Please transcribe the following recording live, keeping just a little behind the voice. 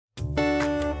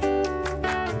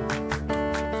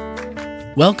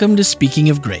Welcome to Speaking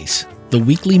of Grace, the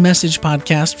weekly message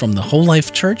podcast from the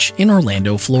WholeLife Church in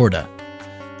Orlando, Florida.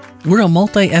 We're a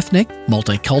multi-ethnic,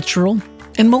 multicultural,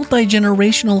 and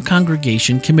multi-generational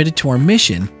congregation committed to our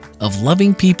mission of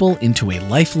loving people into a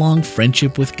lifelong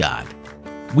friendship with God.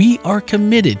 We are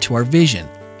committed to our vision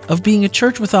of being a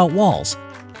church without walls,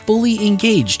 fully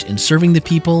engaged in serving the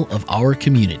people of our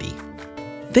community.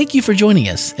 Thank you for joining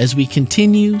us as we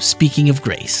continue speaking of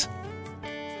grace.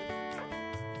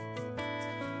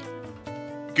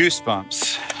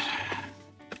 Goosebumps.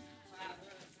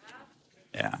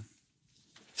 Yeah.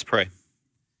 Let's pray.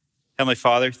 Heavenly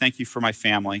Father, thank you for my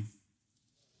family.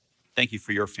 Thank you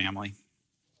for your family.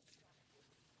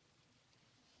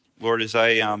 Lord, as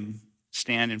I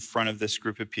stand in front of this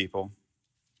group of people,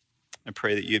 I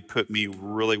pray that you'd put me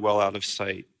really well out of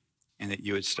sight and that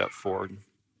you would step forward.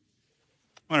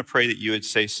 I want to pray that you would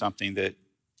say something that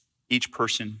each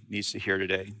person needs to hear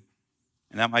today.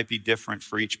 And that might be different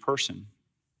for each person.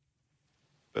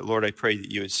 But Lord, I pray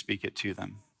that you would speak it to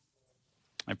them.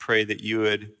 I pray that you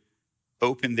would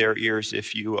open their ears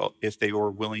if they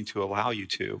were willing to allow you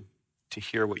to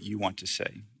hear what you want to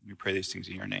say. We pray these things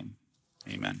in your name.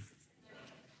 Amen.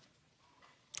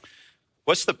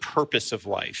 What's the purpose of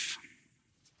life?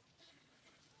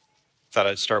 Thought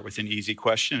I'd start with an easy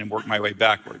question and work my way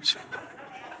backwards.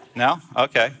 No?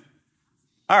 Okay.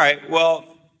 All right.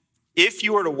 Well, if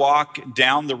you were to walk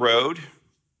down the road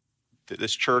that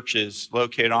this church is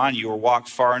located on, you were walk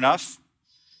far enough,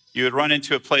 you would run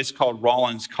into a place called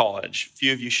Rollins College. A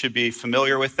few of you should be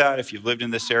familiar with that. If you've lived in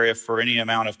this area for any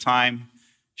amount of time,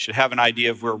 you should have an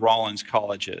idea of where Rollins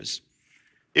College is.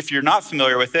 If you're not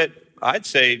familiar with it, I'd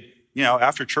say,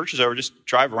 after church is over, just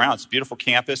drive around. It's a beautiful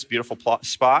campus, beautiful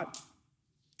spot.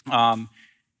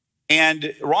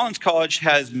 And Rollins College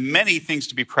has many things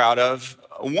to be proud of,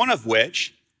 one of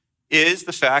which is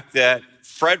the fact that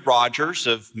Fred Rogers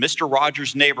of Mr.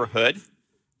 Rogers' Neighborhood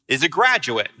is a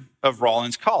graduate of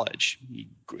Rollins College. He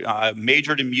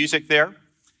majored in music there.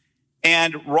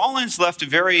 And Rollins left a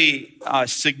very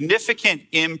significant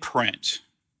imprint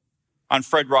on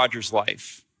Fred Rogers'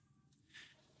 life.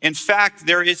 In fact,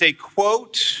 there is a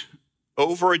quote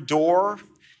over a door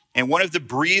in one of the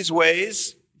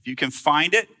breezeways. If you can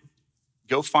find it,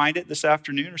 go find it this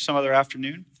afternoon or some other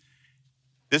afternoon.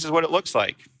 This is what it looks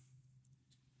like.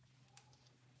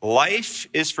 Life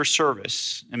is for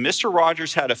service. And Mr.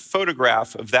 Rogers had a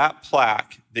photograph of that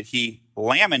plaque that he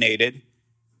laminated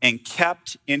and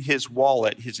kept in his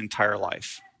wallet his entire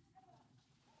life.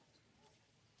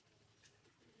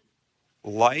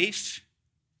 Life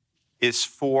is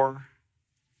for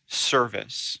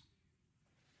service.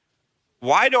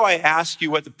 Why do I ask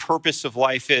you what the purpose of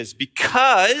life is?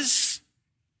 Because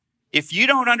if you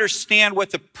don't understand what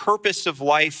the purpose of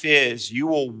life is, you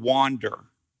will wander.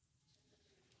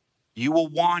 You will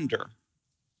wander.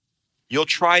 You'll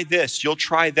try this, you'll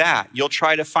try that. You'll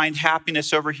try to find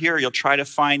happiness over here. You'll try to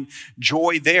find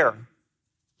joy there.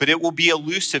 But it will be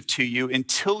elusive to you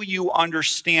until you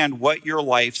understand what your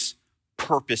life's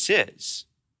purpose is.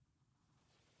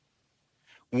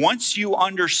 Once you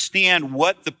understand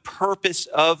what the purpose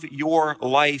of your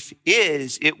life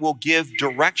is, it will give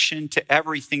direction to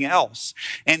everything else.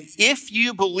 And if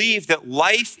you believe that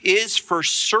life is for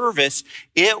service,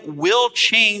 it will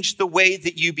change the way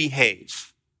that you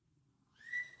behave.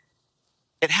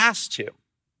 It has to.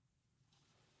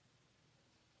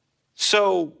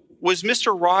 So, was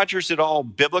Mr. Rogers at all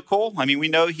biblical? I mean, we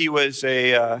know he was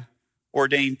a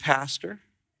ordained pastor.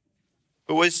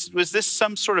 But was this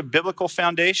some sort of biblical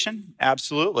foundation?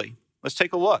 Absolutely. Let's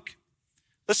take a look.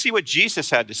 Let's see what Jesus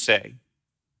had to say.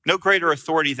 No greater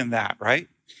authority than that, right?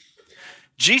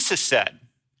 Jesus said,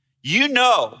 "You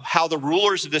know how the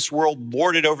rulers of this world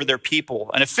lord it over their people,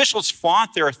 and officials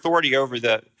flaunt their authority over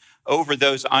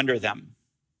those under them.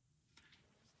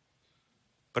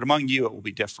 But among you, it will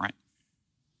be different."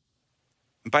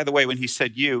 And by the way, when he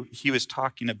said you, he was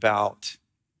talking about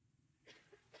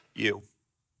you.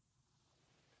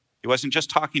 He wasn't just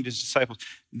talking to his disciples.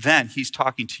 Then he's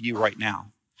talking to you right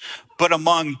now. But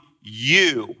among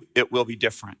you, it will be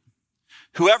different.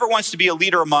 Whoever wants to be a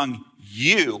leader among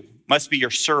you must be your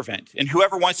servant. And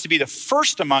whoever wants to be the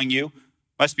first among you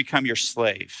must become your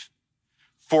slave.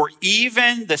 For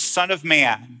even the Son of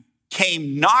Man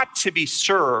came not to be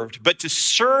served, but to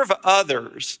serve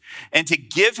others and to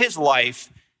give his life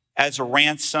as a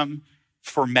ransom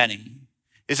for many.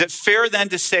 Is it fair then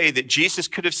to say that Jesus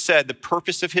could have said the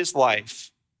purpose of his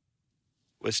life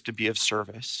was to be of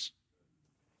service?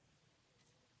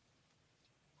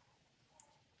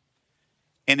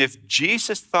 And if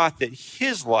Jesus thought that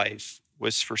his life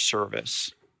was for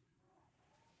service,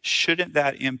 shouldn't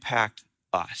that impact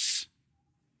us?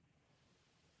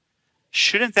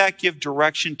 shouldn't that give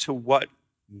direction to what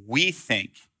we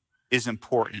think is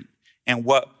important and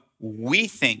what we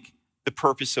think the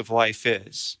purpose of life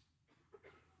is?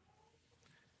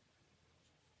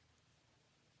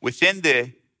 Within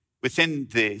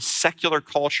the secular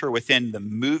culture, within the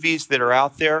movies that are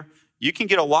out there, you can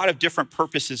get a lot of different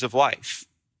purposes of life.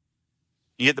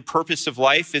 You get the purpose of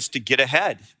life is to get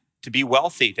ahead, to be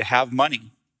wealthy, to have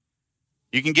money.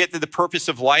 You can get that the purpose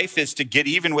of life is to get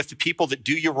even with the people that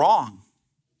do you wrong.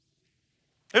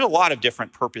 There's a lot of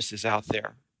different purposes out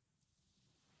there.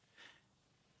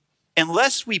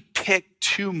 Unless we pick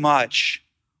too much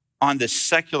on the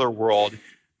secular world,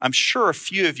 I'm sure a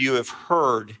few of you have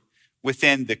heard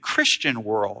within the Christian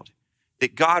world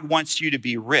that God wants you to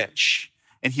be rich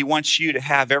and he wants you to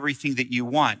have everything that you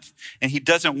want and he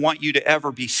doesn't want you to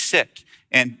ever be sick.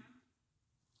 And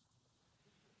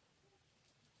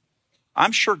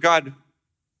I'm sure God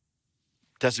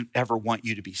doesn't ever want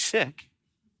you to be sick,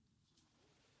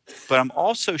 but I'm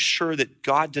also sure that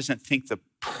God doesn't think the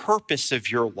purpose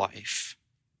of your life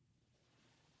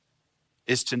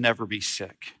is to never be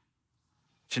sick,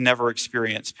 to never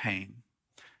experience pain,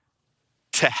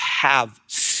 to have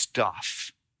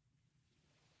stuff.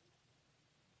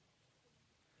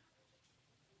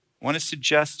 I want to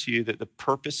suggest to you that the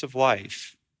purpose of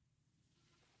life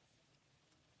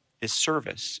is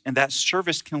service, and that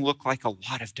service can look like a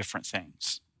lot of different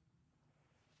things.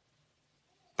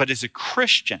 But as a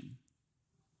Christian,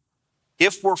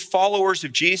 if we're followers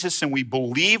of Jesus and we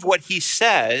believe what he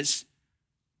says,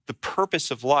 the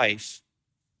purpose of life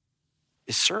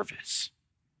is service.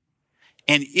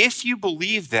 And if you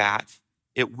believe that,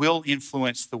 it will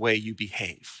influence the way you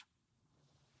behave.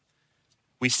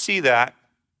 We see that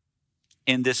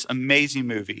in this amazing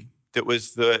movie that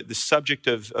was the subject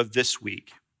of this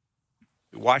week.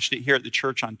 We watched it here at the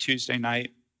church on Tuesday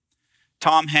night.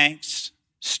 Tom Hanks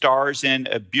stars in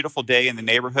A Beautiful Day in the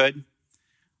Neighborhood.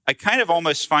 I kind of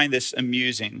almost find this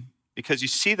amusing because you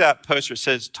see that poster, it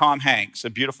says Tom Hanks, A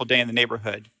Beautiful Day in the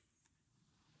Neighborhood.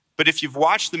 But if you've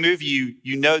watched the movie,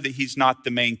 you know that he's not the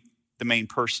main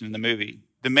person in the movie.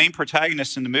 The main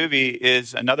protagonist in the movie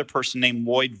is another person named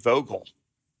Lloyd Vogel.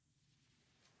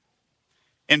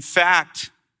 In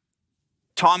fact,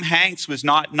 Tom Hanks was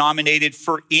not nominated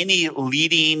for any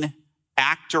leading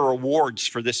actor awards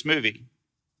for this movie.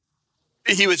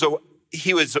 He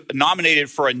was nominated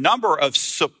for a number of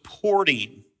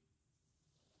supporting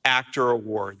actor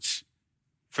awards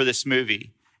for this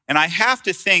movie. And I have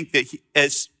to think that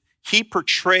as he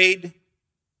portrayed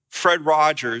Fred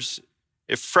Rogers,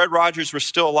 if Fred Rogers were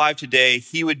still alive today,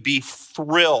 he would be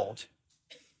thrilled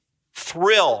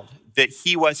that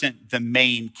he wasn't the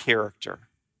main character,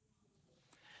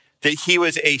 that he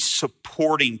was a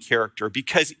supporting character.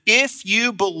 Because if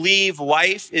you believe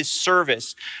life is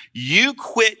service, you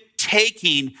quit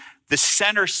taking the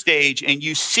center stage and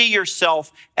you see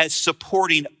yourself as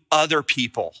supporting other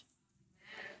people.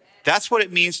 That's what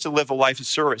it means to live a life of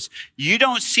service. You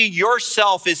don't see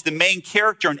yourself as the main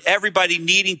character and everybody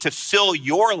needing to fill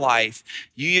your life.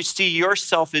 You see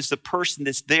yourself as the person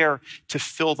that's there to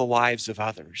fill the lives of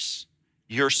others.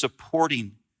 You're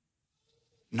supporting,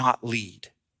 not lead.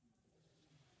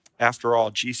 After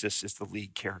all, Jesus is the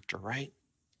lead character, right?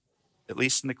 At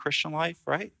least in the Christian life,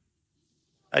 right?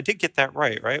 I did get that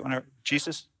right?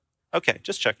 Jesus? Okay,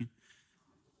 just checking.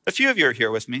 A few of you are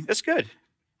here with me. That's good.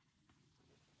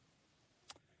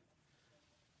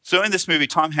 So in this movie,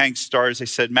 Tom Hanks stars, I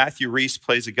said, Matthew Rhys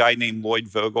plays a guy named Lloyd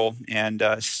Vogel, and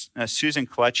Susan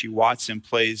Kelechi Watson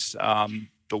plays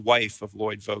the wife of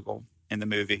Lloyd Vogel in the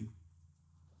movie.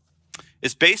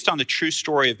 It's based on the true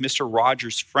story of Mr.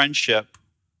 Rogers' friendship,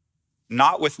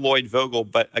 not with Lloyd Vogel,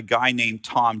 but a guy named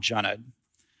Tom Judd.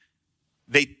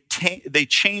 They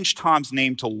changed Tom's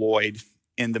name to Lloyd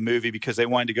in the movie because they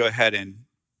wanted to go ahead and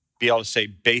be able to say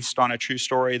based on a true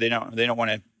story. They don't want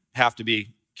to have to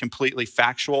be completely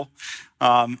factual.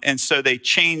 And so they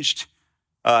changed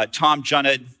Tom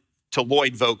Judd to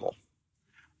Lloyd Vogel.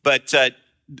 But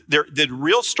the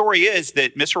real story is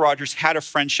that Mr. Rogers had a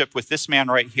friendship with this man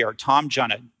right here, Tom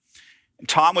Judd.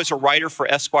 Tom was a writer for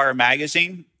Esquire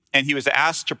magazine, and he was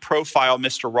asked to profile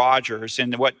Mr. Rogers.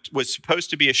 And what was supposed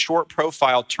to be a short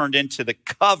profile turned into the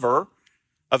cover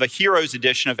of a Heroes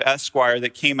edition of Esquire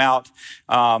that came out,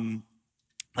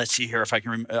 let's see here if I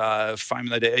can find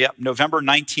the day. Yep, November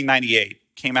 1998.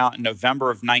 Came out in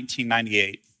November of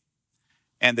 1998.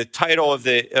 And the title of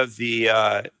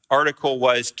the article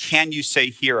was, Can You Say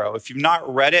Hero? If you've not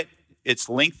read it, it's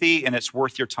lengthy and it's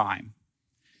worth your time.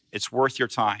 It's worth your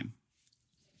time.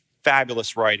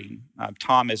 Fabulous writing.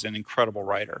 Tom is an incredible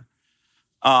writer.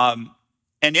 And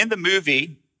in the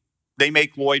movie, they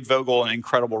make Lloyd Vogel an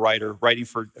incredible writer, writing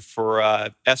for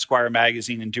Esquire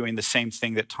magazine and doing the same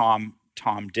thing that Tom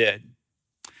did.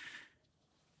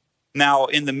 Now,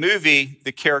 in the movie,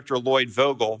 the character Lloyd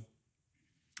Vogel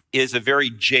is a very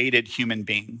jaded human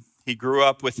being. He grew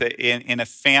up in a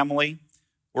family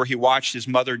where he watched his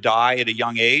mother die at a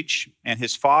young age, and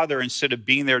his father, instead of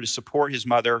being there to support his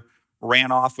mother,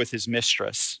 ran off with his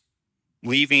mistress,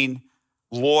 leaving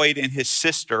Lloyd and his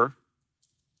sister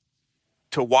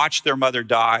to watch their mother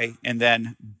die and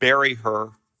then bury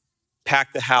her,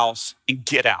 pack the house, and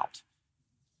get out,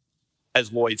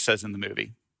 as Lloyd says in the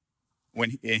movie,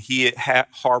 when he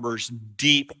harbors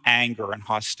deep anger and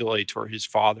hostility toward his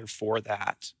father for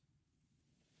that.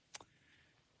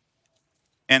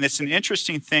 And it's an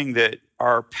interesting thing that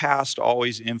our past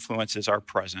always influences our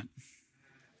present.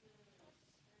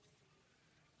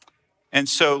 And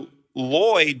so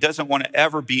Lloyd doesn't want to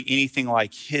ever be anything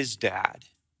like his dad.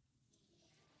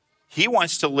 He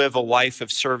wants to live a life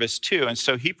of service too. And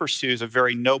so he pursues a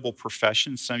very noble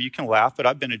profession. Some of you can laugh, but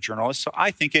I've been a journalist, so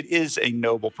I think it is a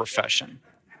noble profession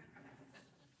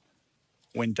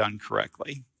when done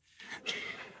correctly.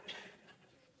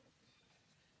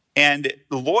 And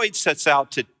Lloyd sets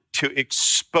out to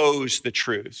expose the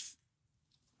truth.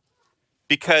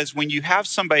 Because when you have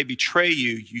somebody betray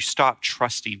you, you stop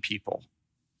trusting people.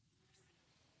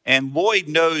 And Lloyd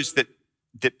knows that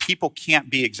people can't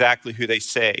be exactly who they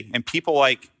say. And people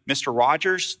like Mr.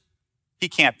 Rogers, he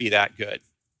can't be that good.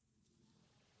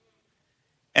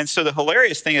 And so the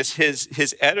hilarious thing is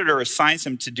his editor assigns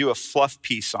him to do a fluff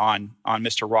piece on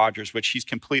Mr. Rogers, which he's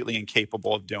completely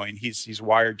incapable of doing. He's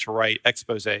wired to write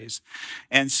exposés.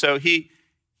 And so he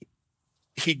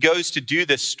goes to do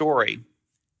this story.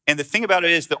 And the thing about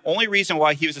it is the only reason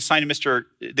why he was assigned to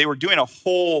they were doing a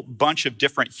whole bunch of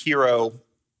different hero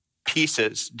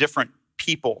pieces, different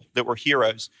people that were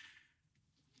heroes.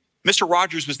 Mr.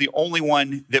 Rogers was the only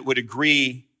one that would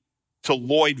agree to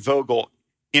Lloyd Vogel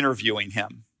interviewing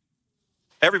him.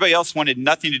 Everybody else wanted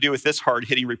nothing to do with this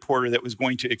hard-hitting reporter that was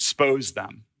going to expose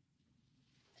them.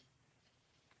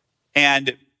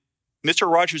 And Mr.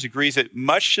 Rogers agrees that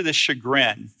much to the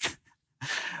chagrin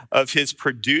of his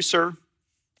producer,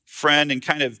 friend, and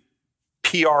kind of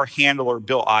PR handler,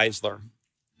 Bill Eisler.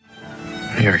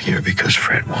 You're here because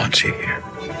Fred wants you here.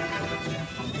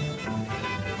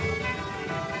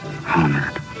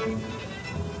 Honored.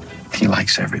 He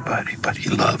likes everybody, but he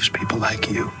loves people like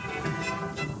you.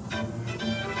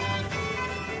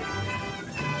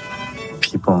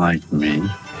 People like me.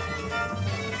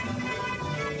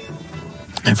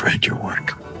 I've read your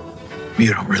work.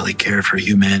 You don't really care for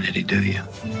humanity, do you?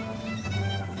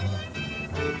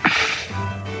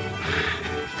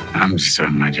 I'm just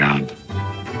doing my job.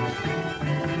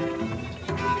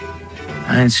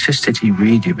 It's just that he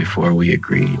read you before we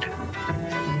agreed.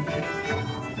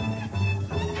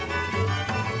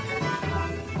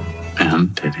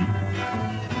 And did he?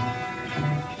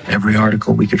 Every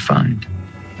article we could find.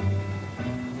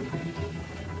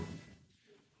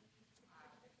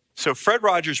 So Fred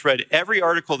Rogers read every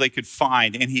article they could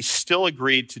find, and he still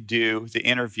agreed to do the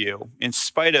interview in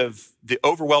spite of the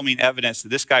overwhelming evidence that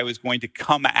this guy was going to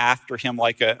come after him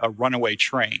like a runaway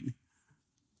train.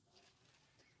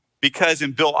 Because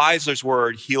in Bill Eisler's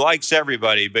word, he likes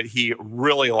everybody, but he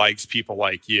really likes people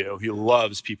like you. He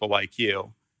loves people like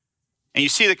you. And you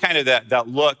see the kind of that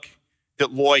look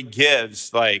that Lloyd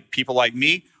gives, like people like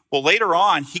me. Well, later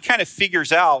on, he kind of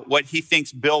figures out what he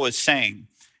thinks Bill is saying.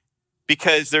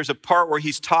 Because there's a part where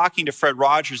he's talking to Fred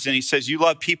Rogers and he says, you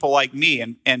love people like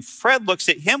me. And Fred looks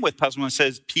at him with puzzlement and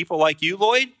says, people like you,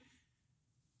 Lloyd?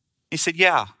 He said,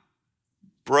 yeah,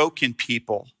 broken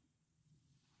people.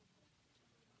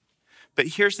 But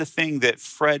here's the thing that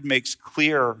Fred makes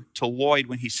clear to Lloyd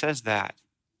when he says that.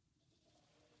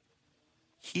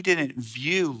 He didn't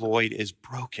view Lloyd as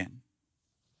broken.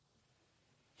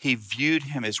 He viewed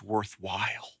him as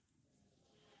worthwhile.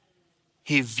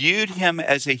 He viewed him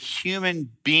as a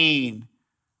human being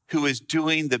who was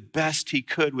doing the best he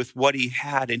could with what he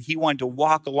had, and he wanted to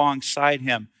walk alongside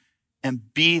him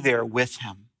and be there with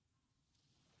him.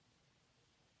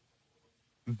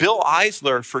 Bill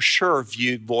Eisler, for sure,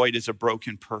 viewed Lloyd as a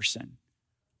broken person,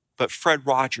 but Fred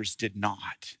Rogers did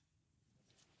not.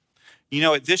 You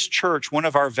know, at this church, one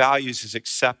of our values is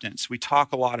acceptance. We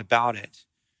talk a lot about it.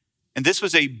 And this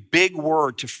was a big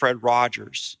word to Fred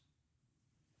Rogers.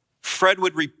 Fred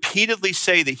would repeatedly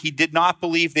say that he did not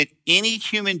believe that any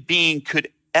human being could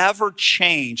ever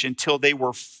change until they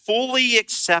were fully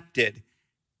accepted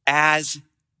as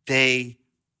they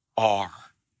are.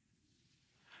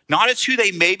 Not as who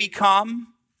they may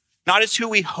become, not as who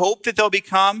we hope that they'll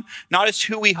become, not as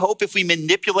who we hope if we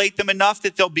manipulate them enough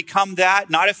that they'll become that,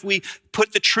 not if we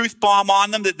put the truth bomb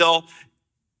on them that they'll,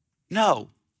 no.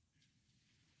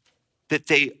 That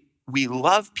we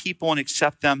love people and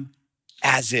accept them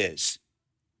as is,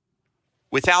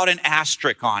 without an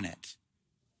asterisk on it.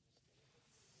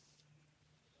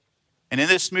 And in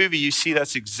this movie, you see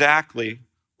that's exactly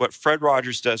what Fred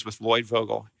Rogers does with Lloyd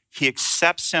Vogel. He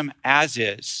accepts him as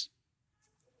is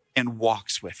and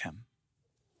walks with him.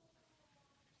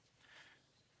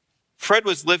 Fred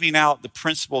was living out the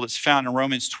principle that's found in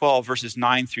Romans 12, verses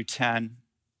 9 through 10.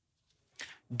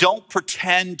 Don't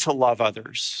pretend to love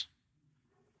others.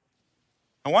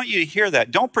 I want you to hear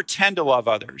that. Don't pretend to love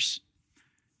others.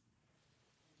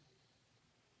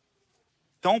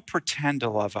 Don't pretend to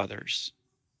love others.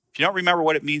 If you don't remember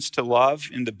what it means to love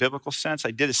in the biblical sense,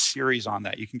 I did a series on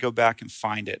that. You can go back and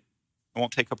find it. It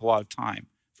won't take up a lot of time.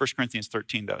 1 Corinthians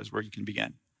 13, though, is where you can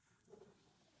begin.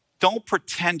 Don't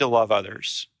pretend to love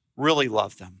others. Really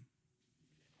love them.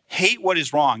 Hate what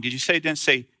is wrong. Did you say it didn't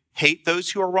say hate those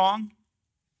who are wrong?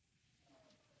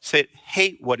 Say it,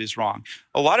 hate what is wrong.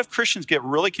 A lot of Christians get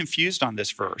really confused on this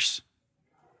verse.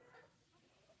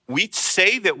 We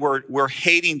say that we're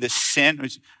hating the sin,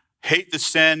 hate the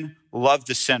sin, love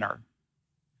the sinner.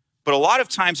 But a lot of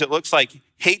times it looks like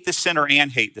hate the sinner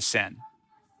and hate the sin.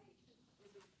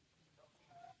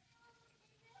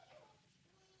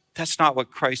 That's not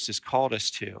what Christ has called us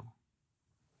to.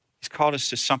 He's called us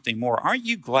to something more. Aren't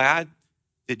you glad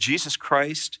that Jesus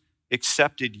Christ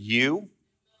accepted you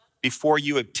before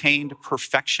you obtained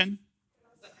perfection?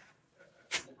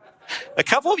 A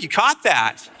couple of you caught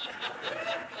that.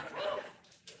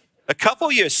 A couple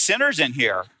of you are sinners in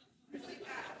here.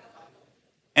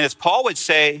 And as Paul would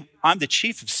say, I'm the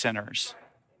chief of sinners.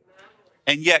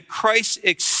 And yet Christ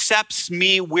accepts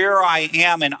me where I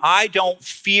am, and I don't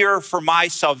fear for my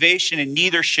salvation, and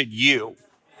neither should you.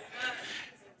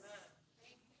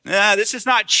 This is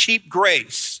not cheap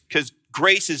grace, because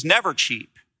grace is never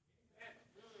cheap.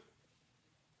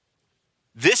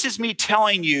 This is me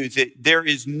telling you that there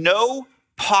is no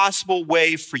possible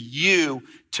way for you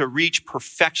to reach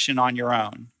perfection on your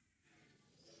own.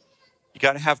 You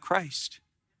got to have Christ.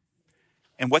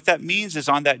 And what that means is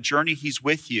on that journey, he's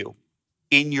with you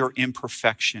in your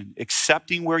imperfection,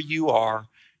 accepting where you are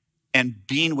and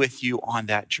being with you on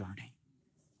that journey.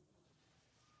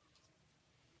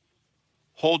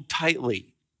 Hold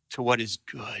tightly to what is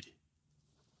good.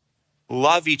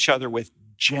 Love each other with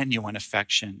genuine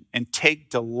affection and take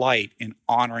delight in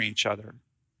honoring each other.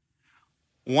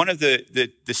 One of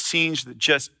the scenes that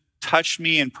just touched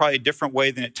me in probably a different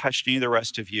way than it touched any of the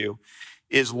rest of you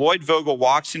is Lloyd Vogel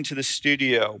walks into the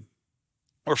studio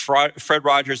where Fred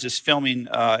Rogers is filming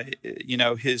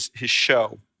his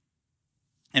show.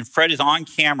 And Fred is on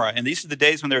camera. And these are the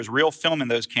days when there's real film in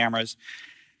those cameras.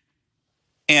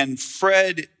 And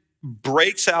Fred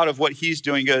breaks out of what he's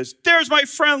doing, goes, "There's my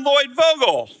friend Lloyd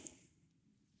Vogel."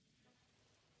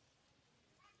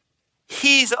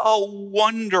 He's a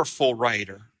wonderful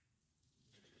writer.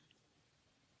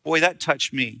 Boy, that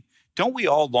touched me. Don't we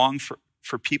all long for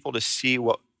people to see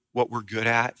what we're good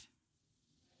at?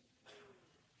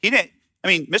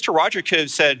 Mr. Roger could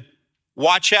have said,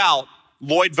 "Watch out,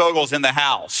 Lloyd Vogel's in the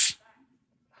house.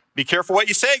 Be careful what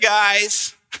you say,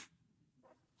 guys.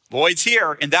 Lloyd's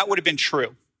here." And that would have been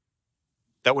true.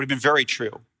 That would have been very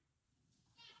true.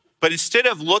 But instead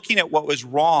of looking at what was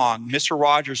wrong, Mr.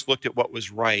 Rogers looked at what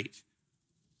was right.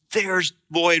 There's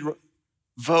Lloyd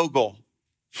Vogel.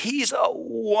 He's a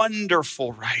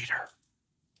wonderful writer.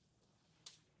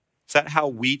 Is that how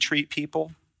we treat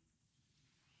people?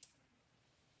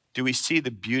 Do we see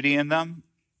the beauty in them,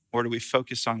 or do we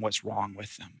focus on what's wrong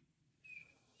with them?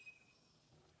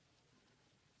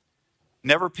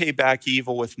 Never pay back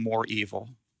evil with more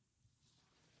evil.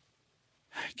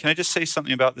 Can I just say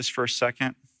something about this for a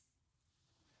second?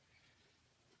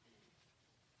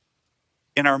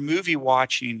 In our movie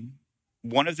watching,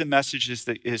 one of the messages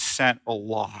that is sent a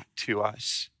lot to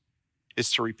us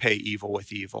is to repay evil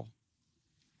with evil,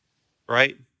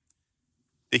 right?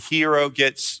 The hero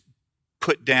gets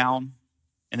put down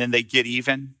and then they get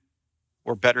even,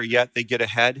 or better yet, they get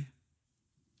ahead.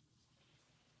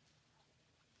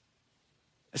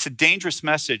 It's a dangerous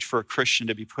message for a Christian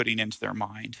to be putting into their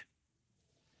mind.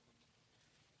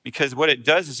 Because what it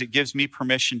does is it gives me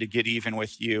permission to get even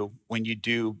with you when you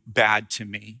do bad to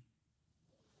me.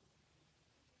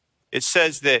 It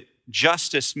says that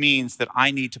justice means that I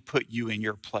need to put you in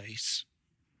your place,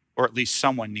 or at least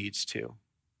someone needs to.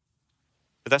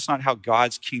 But that's not how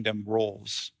God's kingdom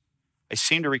rolls. I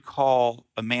seem to recall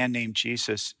a man named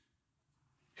Jesus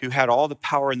who had all the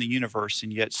power in the universe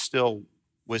and yet still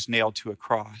was nailed to a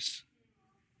cross,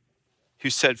 who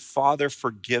said, Father,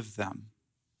 forgive them.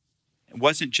 It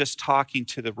wasn't just talking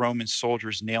to the Roman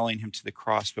soldiers nailing him to the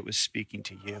cross, but was speaking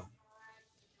to you.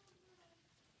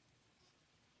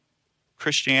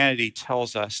 Christianity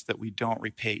tells us that we don't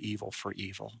repay evil for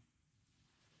evil.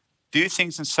 Do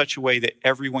things in such a way that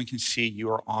everyone can see you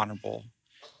are honorable.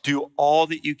 Do all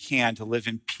that you can to live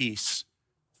in peace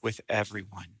with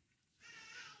everyone.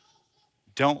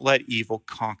 Don't let evil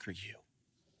conquer you,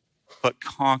 but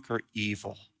conquer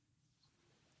evil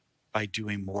by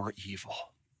doing more evil.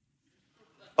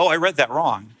 Oh, I read that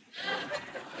wrong.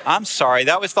 I'm sorry,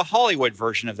 that was the Hollywood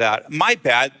version of that. My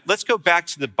bad. Let's go back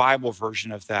to the Bible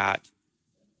version of that.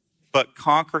 But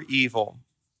conquer evil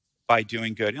by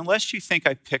doing good. Unless you think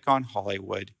I pick on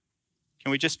Hollywood,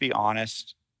 can we just be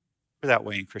honest? We're that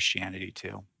way in Christianity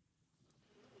too.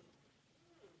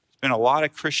 There's been a lot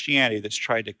of Christianity that's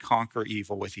tried to conquer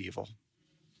evil with evil.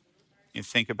 You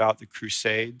think about the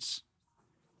Crusades.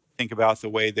 Think about the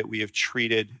way that we have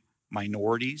treated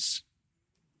minorities.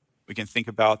 We can think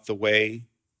about the way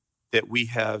that we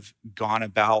have gone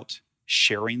about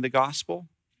sharing the gospel.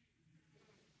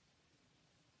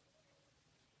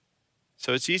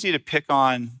 So it's easy to pick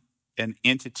on an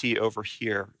entity over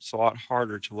here. It's a lot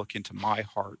harder to look into my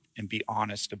heart and be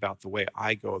honest about the way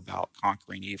I go about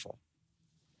conquering evil.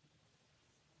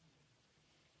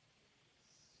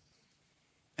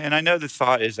 And I know the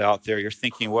thought is out there. You're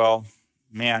thinking, well,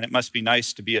 man, it must be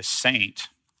nice to be a saint.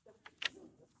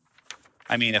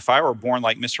 I mean, if I were born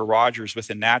like Mr. Rogers with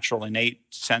a natural, innate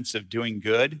sense of doing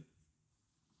good,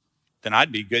 then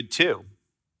I'd be good too.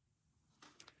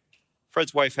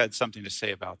 Fred's wife had something to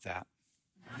say about that.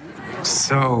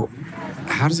 So,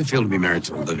 how does it feel to be married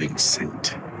to a living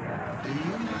saint?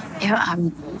 Yeah,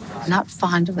 I'm not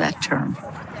fond of that term.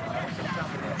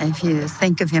 If you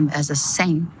think of him as a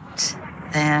saint,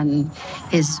 then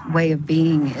his way of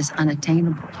being is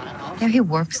unattainable. You know, he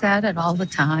works at it all the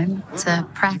time. It's a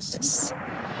practice.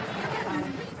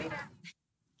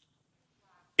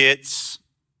 It's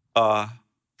a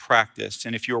practice.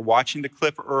 And if you were watching the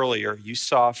clip earlier, you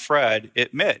saw Fred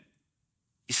admit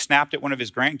he snapped at one of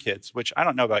his grandkids, which I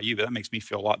don't know about you, but that makes me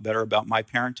feel a lot better about my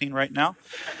parenting right now.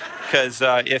 Because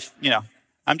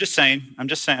I'm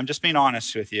just being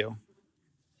honest with you.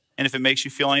 And if it makes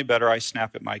you feel any better, I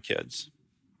snap at my kids.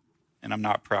 And I'm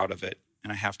not proud of it.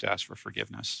 And I have to ask for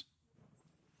forgiveness.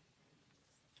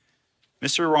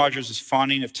 Mr. Rogers is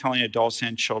fond of telling adults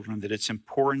and children that it's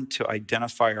important to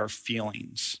identify our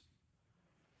feelings.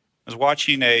 I was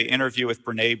watching an interview with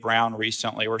Brene Brown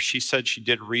recently where she said she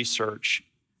did research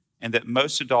and that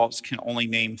most adults can only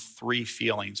name 3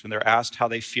 feelings. When they're asked how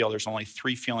they feel, there's only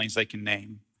 3 feelings they can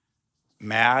name: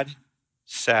 mad,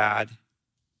 sad,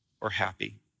 or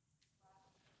happy.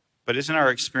 But isn't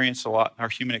our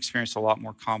human experience a lot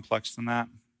more complex than that?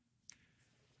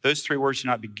 Those 3 words do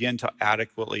not begin to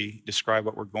adequately describe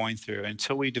what we're going through.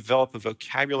 Until we develop a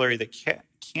vocabulary that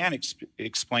can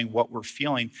explain what we're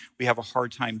feeling, we have a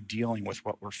hard time dealing with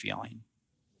what we're feeling.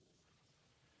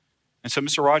 And so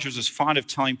Mr. Rogers was fond of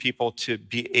telling people to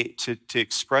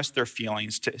express their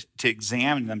feelings, to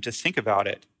examine them, to think about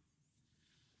it.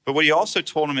 But what he also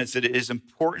told them is that it is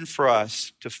important for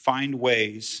us to find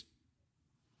ways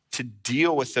to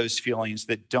deal with those feelings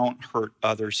that don't hurt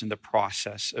others in the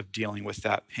process of dealing with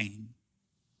that pain.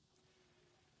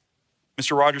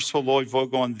 Mr. Rogers told Lloyd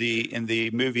Vogel in the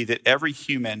movie that every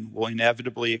human will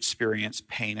inevitably experience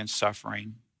pain and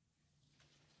suffering.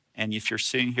 And if you're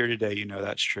sitting here today, you know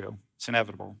that's true. It's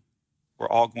inevitable. We're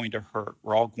all going to hurt.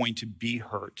 We're all going to be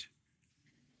hurt.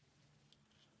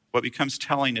 What becomes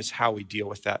telling is how we deal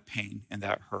with that pain and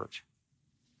that hurt.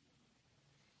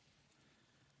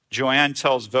 Joanne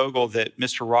tells Vogel that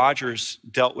Mr. Rogers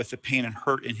dealt with the pain and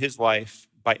hurt in his life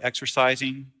by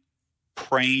exercising,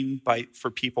 praying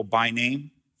for people by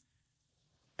name.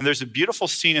 And there's a beautiful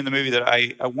scene in the movie that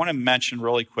I want to mention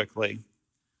really quickly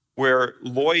where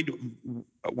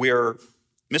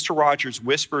Mr. Rogers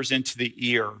whispers into the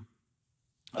ear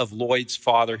of Lloyd's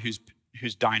father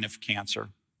who's dying of cancer.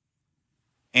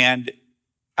 And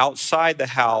outside the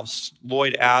house,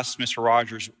 Lloyd asks Mr.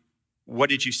 Rogers, "What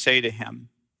did you say to him?"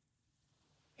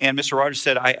 And Mr. Rogers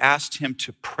said, "I asked him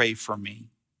to pray for me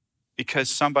because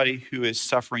somebody who is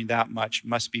suffering that much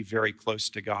must be very close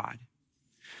to God."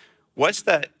 What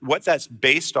that's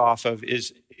based off of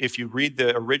is, if you read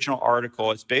the original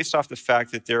article, it's based off the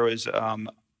fact that there was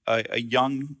a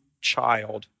young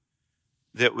child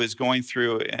that was going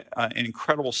through an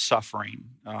incredible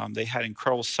suffering. They had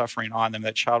incredible suffering on them.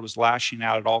 That child was lashing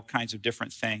out at all kinds of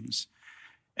different things.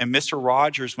 And Mr.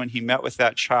 Rogers, when he met with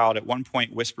that child, at one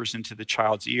point whispers into the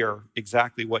child's ear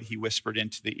exactly what he whispered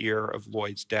into the ear of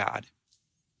Lloyd's dad.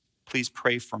 Please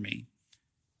pray for me.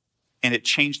 And it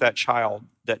changed that child.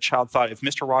 That child thought, if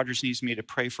Mr. Rogers needs me to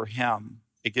pray for him,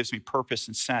 it gives me purpose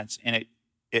and sense. And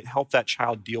it helped that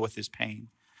child deal with his pain.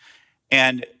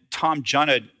 And Tom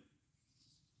Junned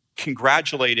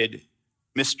congratulated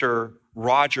Mr.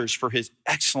 Rogers for his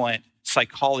excellent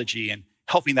psychology and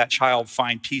helping that child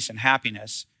find peace and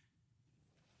happiness.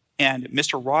 And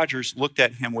Mr. Rogers looked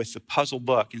at him with a puzzled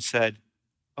look and said,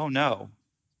 oh no,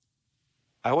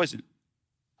 I wasn't.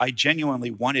 I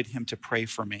genuinely wanted him to pray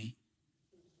for me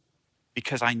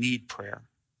because I need prayer.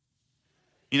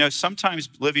 You know, sometimes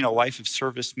living a life of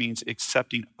service means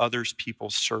accepting others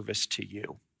people's service to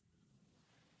you.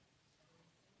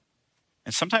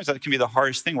 And sometimes that can be the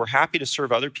hardest thing. We're happy to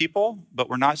serve other people, but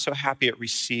we're not so happy at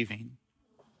receiving.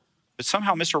 But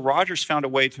somehow Mr. Rogers found a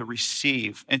way to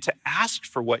receive and to ask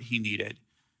for what he needed.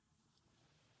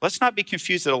 Let's not be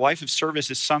confused that a life of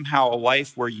service is somehow a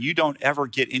life where you don't ever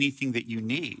get anything that you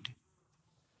need.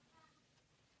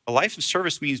 A life of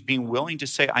service means being willing to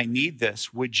say, I need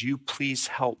this. Would you please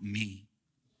help me?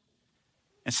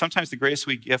 And sometimes the greatest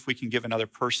gift we can give another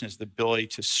person is the ability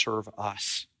to serve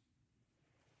us.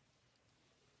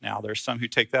 Now, there's some who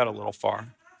take that a little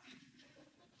far.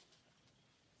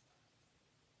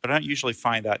 But I don't usually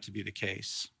find that to be the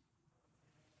case.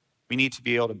 We need to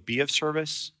be able to be of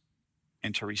service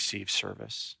and to receive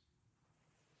service.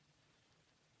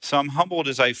 So I'm humbled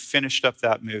as I finished up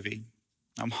that movie.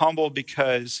 I'm humbled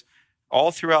because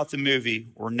all throughout the movie,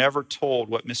 we're never told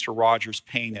what Mr. Rogers'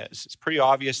 pain is. It's pretty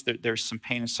obvious that there's some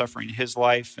pain and suffering in his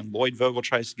life, and Lloyd Vogel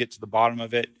tries to get to the bottom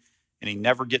of it, and he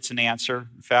never gets an answer.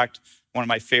 In fact, one of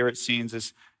my favorite scenes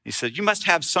is he said, you must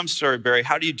have some story, Barry.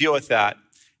 How do you deal with that?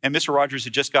 And Mr. Rogers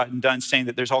had just gotten done saying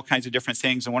that there's all kinds of different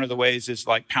things, and one of the ways is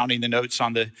like pounding the notes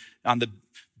on the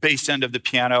bass end of the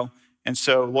piano. And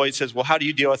so Lloyd says, well, how do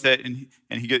you deal with it? And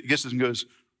he gets and goes,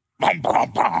 bum,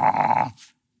 bum, bum.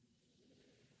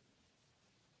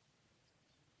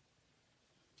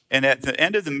 And at the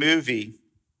end of the movie,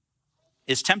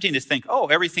 it's tempting to think, oh,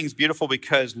 everything's beautiful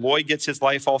because Lloyd gets his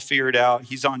life all figured out.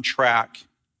 He's on track.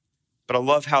 But I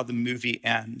love how the movie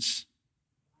ends.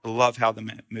 I love how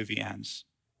the movie ends.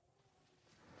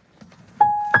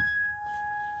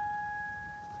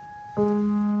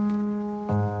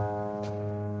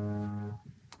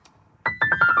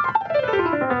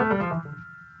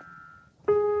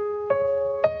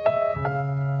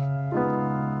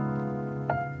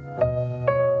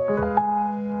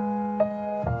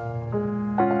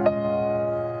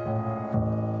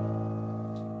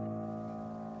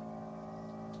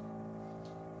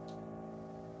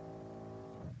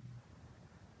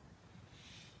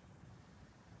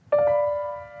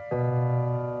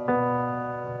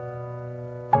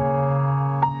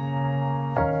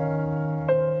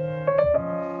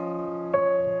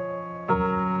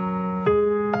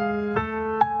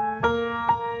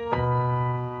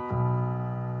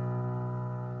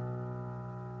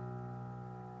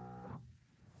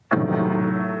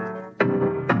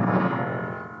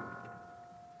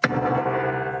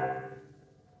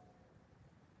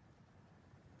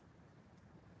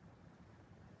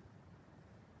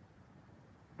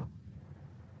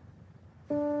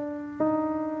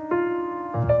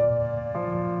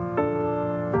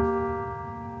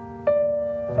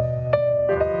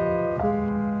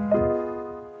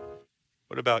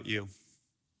 What about you?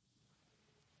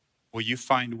 Will you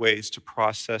find ways to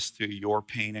process through your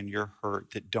pain and your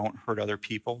hurt that don't hurt other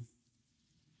people?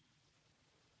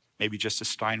 Maybe just a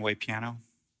Steinway piano?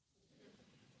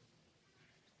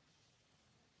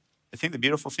 I think the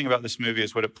beautiful thing about this movie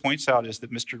is what it points out is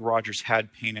that Mr. Rogers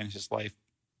had pain in his life.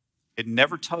 It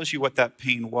never tells you what that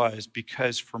pain was,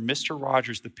 because for Mr.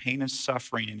 Rogers, the pain and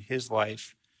suffering in his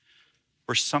life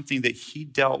were something that he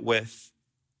dealt with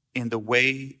in the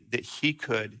way that he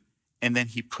could, and then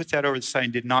he put that over the side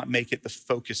and did not make it the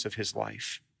focus of his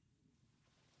life.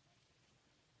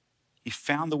 He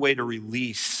found the way to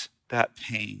release that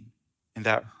pain and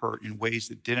that hurt in ways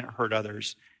that didn't hurt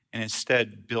others, and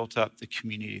instead built up the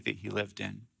community that he lived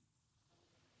in.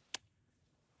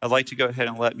 I'd like to go ahead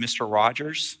and let Mr.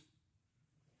 Rogers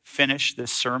finish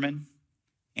this sermon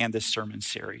and this sermon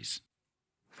series.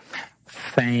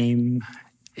 Fame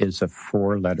is a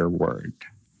four-letter word.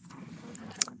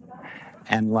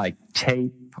 And like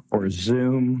tape or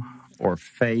Zoom or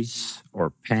face or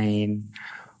pain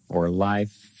or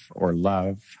life or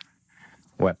love,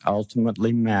 what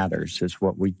ultimately matters is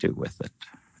what we do with it.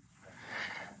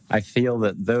 I feel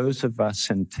that those of us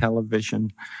in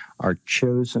television are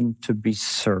chosen to be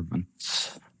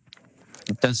servants.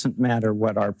 It doesn't matter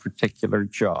what our particular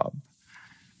job.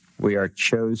 We are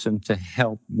chosen to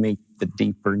help meet the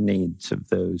deeper needs of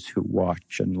those who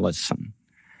watch and listen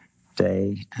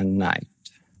day and night.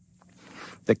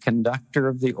 The conductor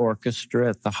of the orchestra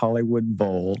at the Hollywood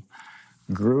Bowl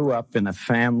grew up in a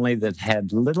family that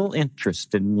had little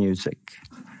interest in music,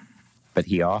 but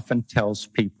he often tells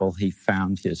people he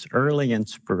found his early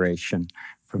inspiration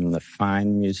from the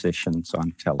fine musicians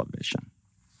on television.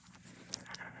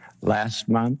 Last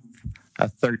month, a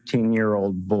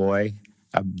 13-year-old boy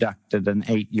abducted an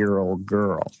 8-year-old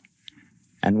girl,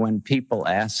 and when people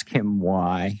ask him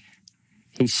why,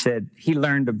 he said he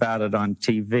learned about it on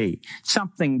TV.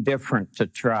 Something different to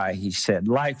try, he said.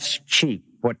 Life's cheap.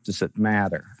 What does it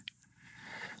matter?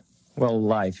 Well,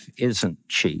 life isn't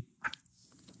cheap.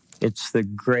 It's the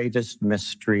greatest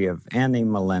mystery of any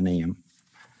millennium,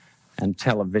 and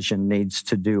television needs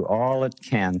to do all it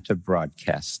can to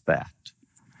broadcast that,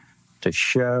 to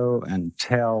show and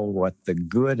tell what the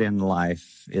good in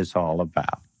life is all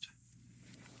about.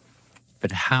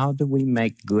 But how do we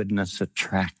make goodness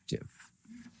attractive?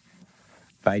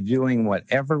 By doing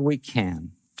whatever we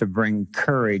can to bring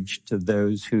courage to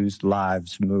those whose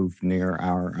lives move near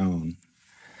our own,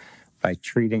 by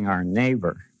treating our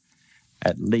neighbor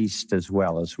at least as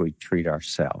well as we treat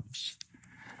ourselves,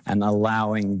 and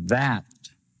allowing that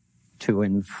to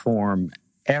inform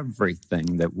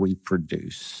everything that we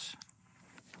produce.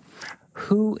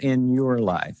 Who in your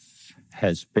life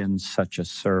has been such a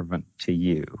servant to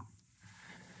you?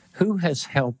 Who has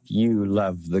helped you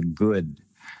love the good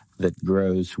that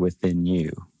grows within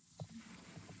you?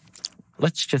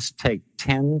 Let's just take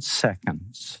 10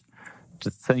 seconds to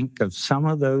think of some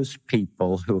of those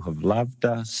people who have loved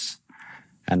us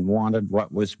and wanted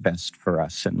what was best for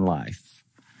us in life.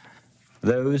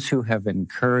 Those who have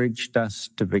encouraged us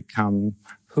to become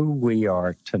who we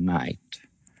are tonight.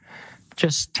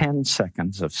 Just 10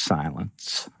 seconds of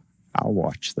silence. I'll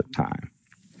watch the time.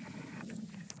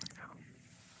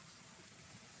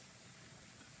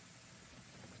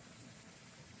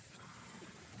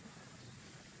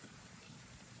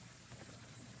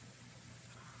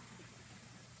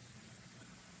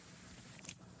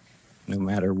 No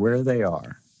matter where they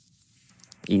are,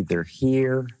 either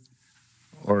here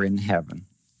or in heaven,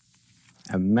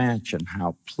 imagine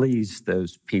how pleased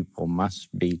those people must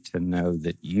be to know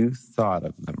that you thought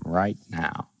of them right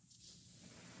now.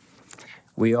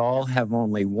 We all have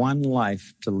only one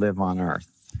life to live on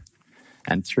earth,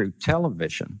 and through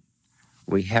television,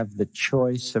 we have the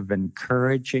choice of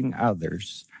encouraging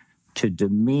others to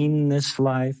demean this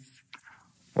life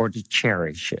or to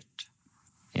cherish it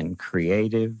in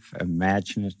creative,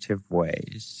 imaginative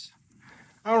ways.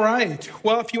 All right.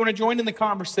 Well, if you want to join in the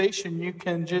conversation, you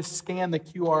can just scan the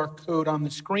QR code on the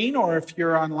screen, or if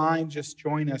you're online, just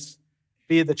join us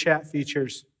via the chat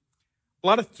features. A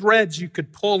lot of threads you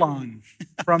could pull on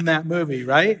from that movie,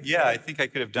 right? Yeah, I think I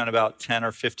could have done about 10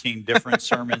 or 15 different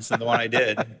sermons than the one I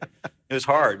did. It was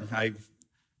hard.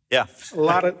 Yeah. A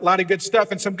lot of good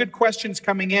stuff and some good questions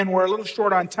coming in. We're a little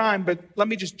short on time, but let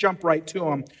me just jump right to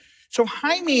them. So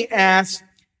Jaime asks,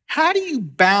 how do you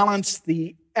balance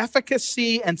the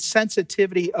efficacy and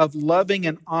sensitivity of loving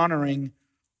and honoring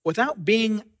without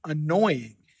being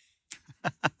annoying?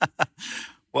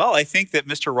 Well, I think that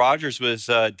Mr. Rogers was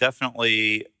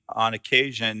definitely, on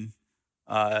occasion,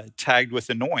 tagged with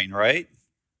annoying, right?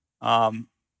 And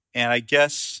I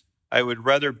guess I would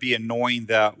rather be annoying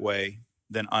that way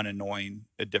than unannoying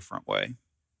a different way.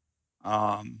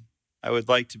 I would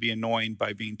like to be annoying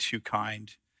by being too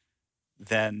kind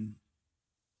than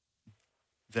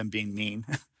being mean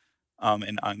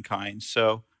and unkind.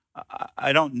 So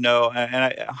I don't know.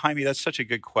 And Jaime, that's such a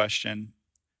good question.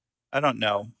 I don't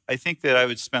know. I think that I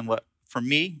would spend, for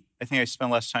me, I think I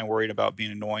spend less time worried about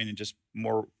being annoying and just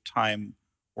more time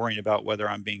worrying about whether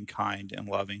I'm being kind and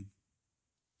loving.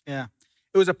 Yeah.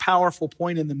 It was a powerful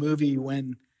point in the movie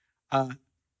when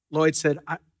Lloyd said,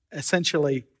 I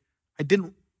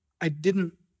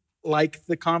didn't like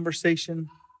the conversation.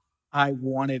 I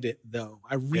wanted it, though.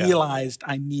 I realized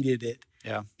I needed it.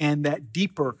 Yeah. And that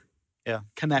deeper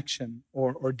connection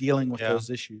or dealing with those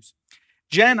issues.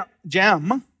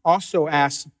 Jem also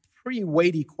asks a pretty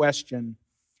weighty question.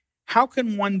 How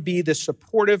can one be the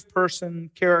supportive person,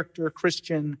 character,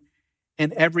 Christian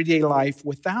in everyday life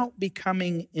without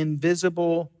becoming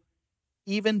invisible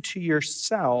even to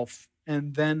yourself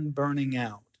and then burning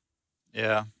out?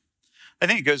 Yeah. I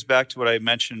think it goes back to what I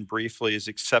mentioned briefly, is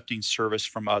accepting service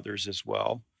from others as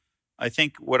well. I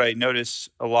think what I notice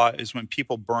a lot is when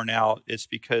people burn out, it's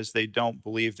because they don't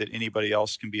believe that anybody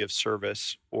else can be of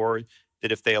service, or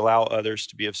that if they allow others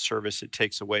to be of service, it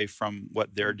takes away from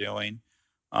what they're doing.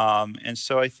 And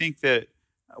so I think that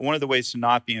one of the ways to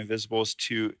not be invisible is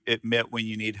to admit when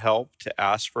you need help, to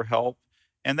ask for help,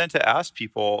 and then to ask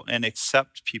people and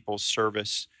accept people's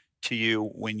service to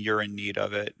you when you're in need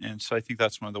of it. And so I think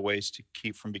that's one of the ways to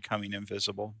keep from becoming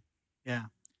invisible. Yeah.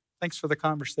 Thanks for the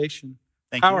conversation.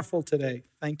 Thank you. Powerful today.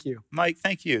 Thank you. Mike,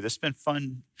 thank you. This has been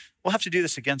fun. We'll have to do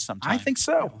this again sometime. I think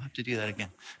so. We'll have to do that again.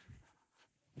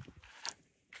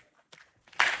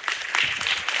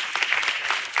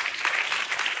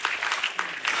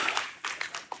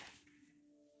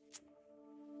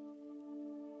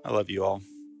 I love you all.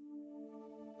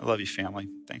 I love you, family.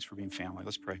 Thanks for being family.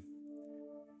 Let's pray.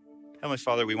 Heavenly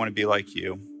Father, we want to be like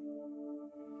you.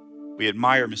 We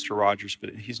admire Mr. Rogers,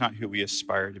 but he's not who we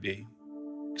aspire to be.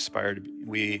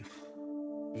 We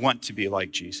want to be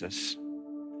like Jesus.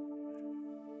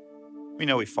 We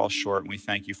know we fall short, and we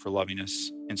thank you for loving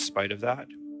us in spite of that,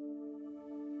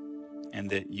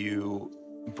 and that you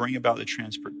bring about the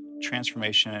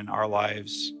transformation in our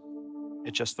lives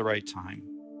at just the right time.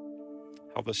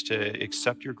 Help us to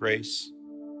accept your grace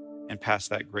and pass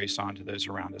that grace on to those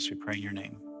around us. We pray in your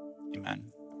name.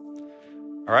 Amen.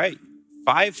 All right,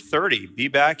 5:30. Be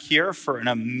back here for an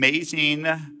amazing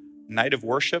night of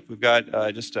worship. We've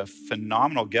got just a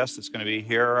phenomenal guest that's going to be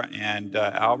here. And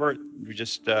Albert, we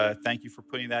just thank you for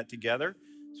putting that together.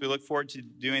 So we look forward to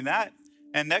doing that.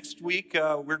 And next week,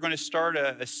 we're going to start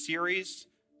a series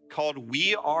called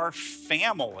We Are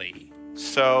Family.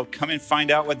 So come and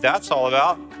find out what that's all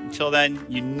about. Until then,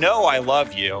 you know I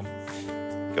love you.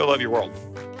 Go love your world.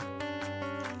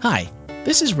 Hi,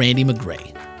 this is Randy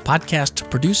Magray, podcast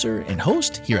producer and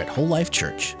host here at WholeLife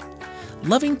Church.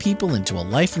 Loving people into a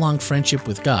lifelong friendship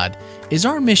with God is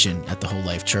our mission at the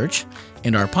WholeLife Church,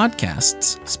 and our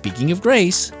podcasts, Speaking of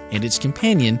Grace and its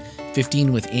companion,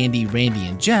 15 with Andy, Randy,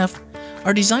 and Jeff,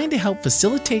 are designed to help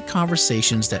facilitate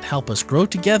conversations that help us grow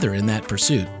together in that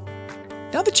pursuit.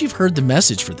 Now that you've heard the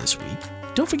message for this week,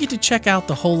 don't forget to check out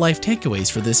the WholeLife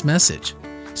takeaways for this message.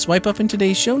 Swipe up in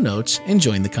today's show notes and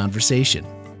join the conversation.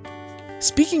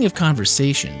 Speaking of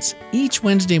conversations, each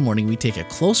Wednesday morning we take a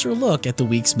closer look at the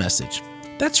week's message.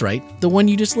 That's right, the one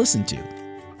you just listened to.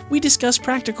 We discuss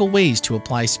practical ways to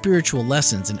apply spiritual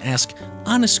lessons and ask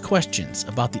honest questions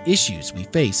about the issues we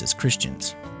face as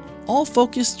Christians, all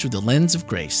focused through the lens of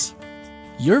grace.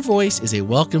 Your voice is a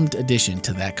welcomed addition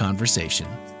to that conversation.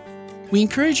 We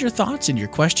encourage your thoughts and your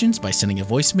questions by sending a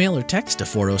voicemail or text to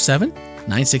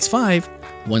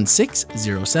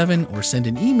 407-965-1607 or send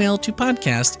an email to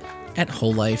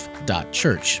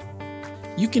podcast@wholelife.church.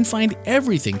 You can find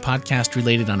everything podcast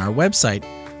related on our website,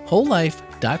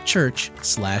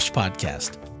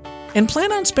 wholelife.church/podcast. And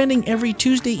plan on spending every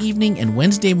Tuesday evening and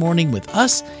Wednesday morning with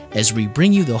us as we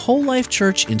bring you the WholeLife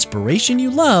Church inspiration you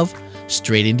love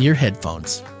straight into your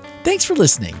headphones. Thanks for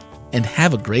listening and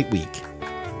have a great week.